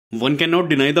One cannot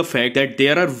deny the fact that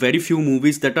there are very few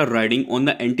movies that are riding on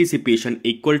the anticipation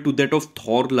equal to that of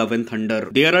Thor Love and Thunder.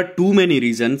 There are too many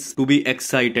reasons to be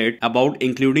excited about,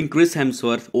 including Chris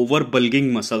Hemsworth over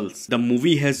bulging muscles. The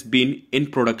movie has been in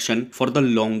production for the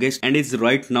longest and is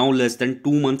right now less than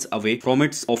 2 months away from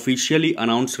its officially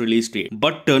announced release date.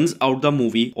 But turns out the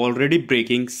movie already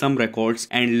breaking some records,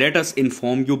 and let us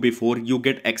inform you before you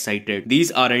get excited.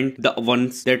 These aren't the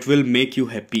ones that will make you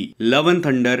happy. Love and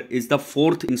Thunder is the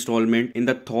fourth installment in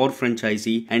the Thor franchise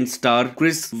and star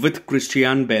Chris with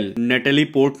Christian Bale, Natalie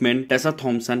Portman, Tessa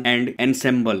Thompson and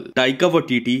ensemble. Taika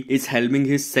Waititi is helming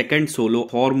his second solo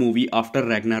Thor movie after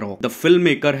Ragnarok. The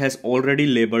filmmaker has already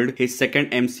labeled his second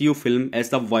MCU film as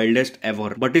the wildest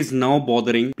ever, but is now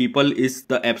bothering people is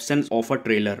the absence of a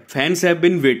trailer. Fans have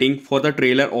been waiting for the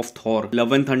trailer of Thor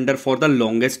Love and Thunder for the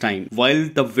longest time. While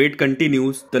the wait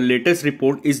continues, the latest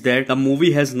report is that the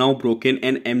movie has now broken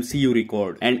an MCU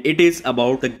record, and it is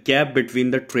about the gap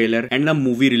between the trailer and the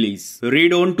movie release.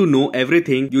 Read on to know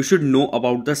everything you should know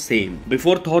about the same.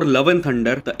 Before Thor Love and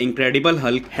Thunder, the Incredible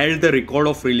Hulk held the record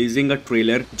of releasing a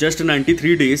trailer just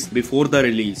 93 days before the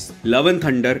release. Love and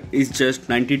Thunder is just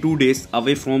 92 days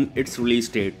away from its release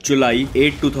date, July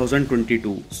 8,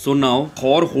 2022. So now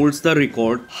Thor holds the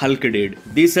record Hulk did.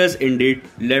 This has indeed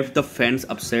left the fans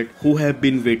upset who have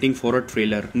been waiting for a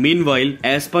trailer. Meanwhile,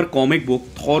 as per comic book,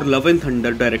 Thor Love and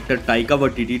Thunder director Taika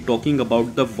Waititi talking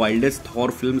about the wildest Thor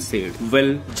film said,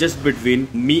 "Well, just between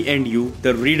me and you,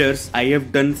 the readers, I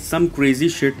have done some crazy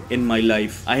shit in my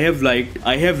life. I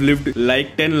have lived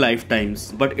like 10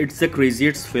 lifetimes, but it's the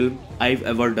craziest film I've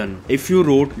ever done. If you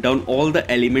wrote down all the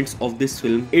elements of this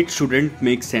film, it shouldn't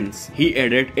make sense." He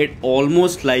added, "It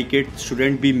almost like it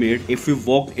shouldn't be made if you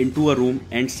walked into a room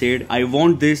and said, I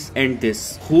want this and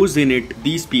this. Who's in it?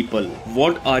 These people.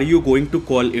 What are you going to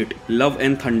call it? Love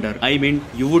and Thunder. I mean,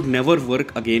 you would never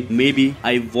work again. Maybe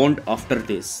I won't after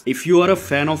this." If you are a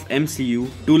fan of MCU,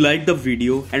 do like the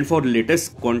video, and for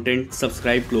latest content,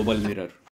 subscribe Global Mirror.